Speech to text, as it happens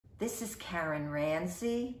This is Karen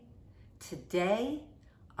Ranzi. Today,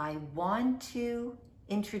 I want to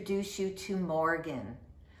introduce you to Morgan.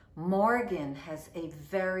 Morgan has a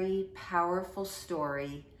very powerful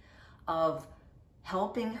story of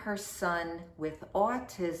helping her son with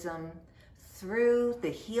autism through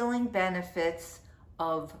the healing benefits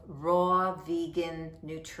of raw vegan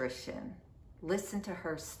nutrition. Listen to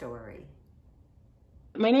her story.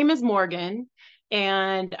 My name is Morgan,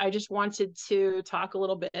 and I just wanted to talk a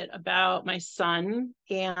little bit about my son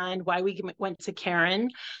and why we went to Karen.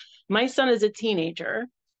 My son is a teenager,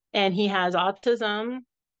 and he has autism,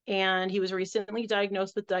 and he was recently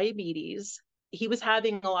diagnosed with diabetes. He was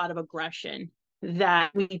having a lot of aggression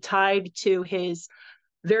that we tied to his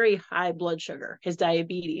very high blood sugar, his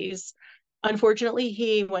diabetes. Unfortunately,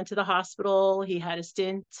 he went to the hospital. He had a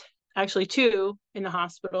stint, actually two, in the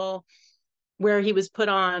hospital, where he was put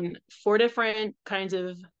on 4 different kinds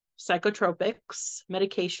of psychotropics,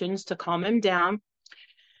 medications to calm him down.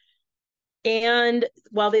 And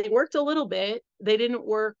while they worked a little bit, they didn't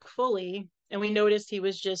work fully. And we noticed he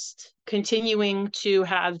was just continuing to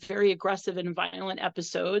have very aggressive and violent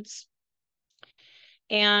episodes.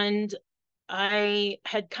 And I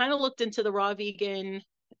had kind of looked into the raw vegan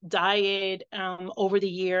diet over the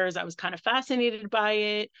years. I was kind of fascinated by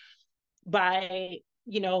it, by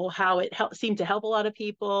how it seemed to help a lot of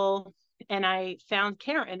people. And I found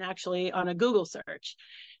Karen actually on a Google search,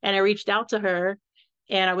 and I reached out to her,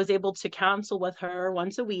 and I was able to counsel with her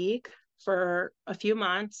once a week for a few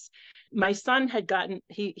months. My son had gotten,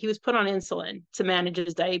 he was put on insulin to manage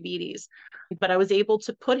his diabetes, but I was able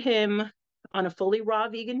to put him on a fully raw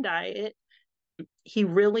vegan diet. He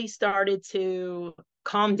really started to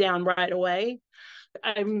calm down right away.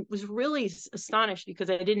 I was really astonished because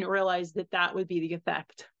I didn't realize that would be the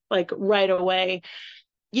effect, like right away.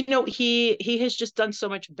 He has just done so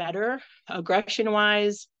much better aggression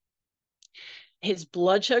wise. His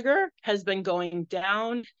blood sugar has been going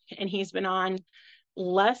down, and he's been on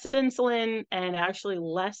less insulin and actually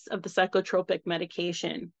less of the psychotropic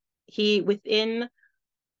medication. He within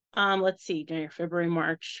let's see, January, February,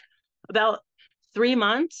 March, about 3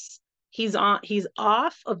 months, he's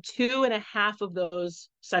off of 2.5 of those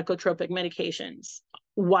psychotropic medications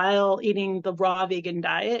while eating the raw vegan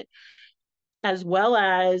diet, as well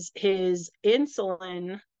as his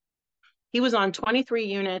insulin. He was on 23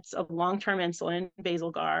 units of long-term insulin,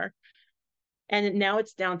 Basal-Gar, and now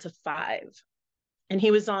it's down to 5. And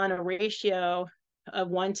he was on a ratio of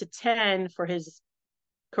 1 to 10 for his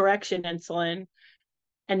correction insulin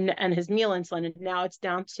and his meal insulin, and now it's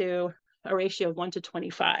down to a ratio of 1 to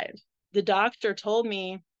 25. The doctor told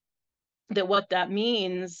me that what that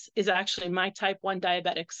means is actually my type 1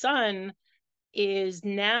 diabetic son is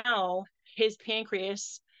now, his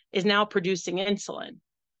pancreas is now producing insulin,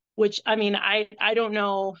 which, I mean, I don't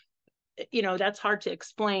know, that's hard to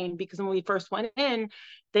explain, because when we first went in,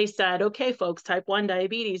 they said, okay, folks, type 1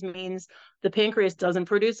 diabetes means the pancreas doesn't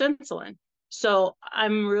produce insulin. So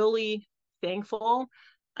I'm really thankful.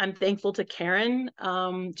 I'm thankful to Karen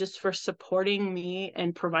just for supporting me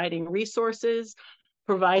and providing resources,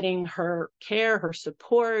 providing her care, her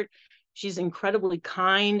support. She's incredibly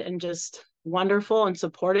kind and just wonderful and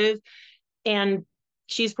supportive. And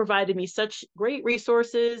she's provided me such great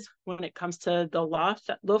resources when it comes to the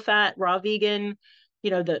low fat, raw vegan.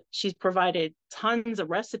 She's provided tons of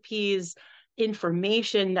recipes,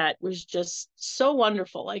 information that was just so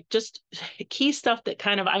wonderful, like just key stuff that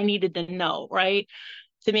kind of I needed to know, right?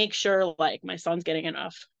 To make sure like my son's getting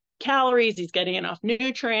enough calories, he's getting enough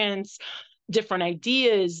nutrients, different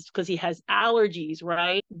ideas, because he has allergies,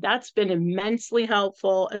 right? That's been immensely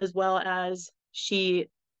helpful, as well as she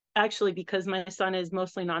actually, because my son is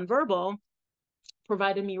mostly nonverbal,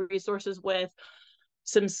 provided me resources with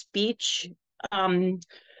some speech, some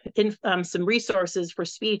resources for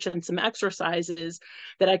speech and some exercises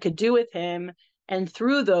that I could do with him. And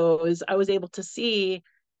through those, I was able to see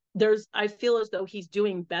I feel as though he's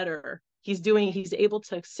doing better. He's able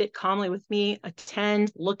to sit calmly with me,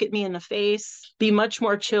 attend, look at me in the face, be much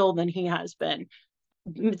more chill than he has been.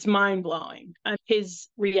 It's mind blowing. His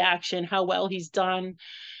reaction, how well he's done,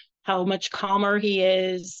 how much calmer he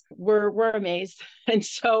is. We're amazed. And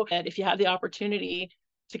so if you have the opportunity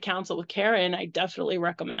to counsel with Karen, I definitely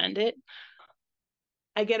recommend it.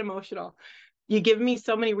 I get emotional. You give me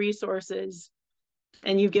so many resources,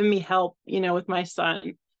 and you've given me help, with my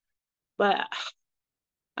son. But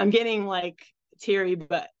I'm getting like teary,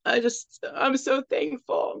 but I'm so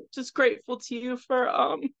thankful, just grateful to you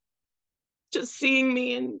for just seeing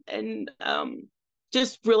me and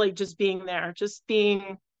just really just being there, just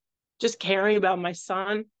caring about my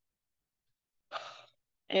son.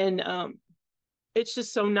 And it's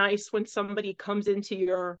just so nice when somebody comes into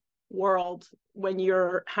your world when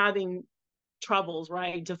you're having troubles,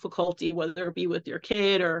 right? Difficulty, whether it be with your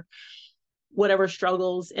kid or whatever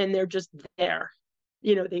struggles, and they're just there.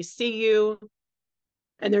 You know, they see you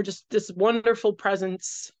and they're just this wonderful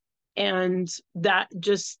presence. And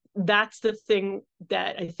that's the thing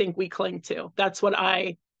that I think we cling to. That's what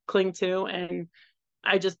I cling to. And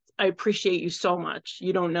I appreciate you so much.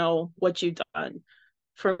 You don't know what you've done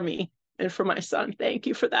for me and for my son. Thank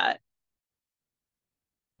you for that.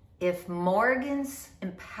 If Morgan's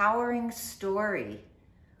empowering story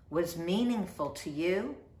was meaningful to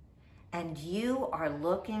you and you are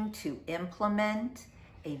looking to implement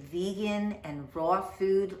a vegan and raw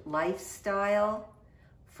food lifestyle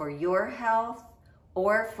for your health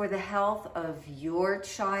or for the health of your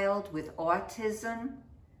child with autism,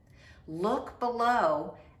 look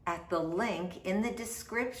below at the link in the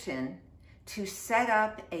description to set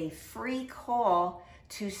up a free call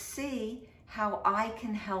to see how I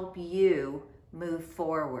can help you move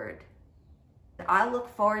forward. I look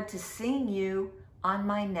forward to seeing you on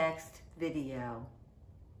my next video.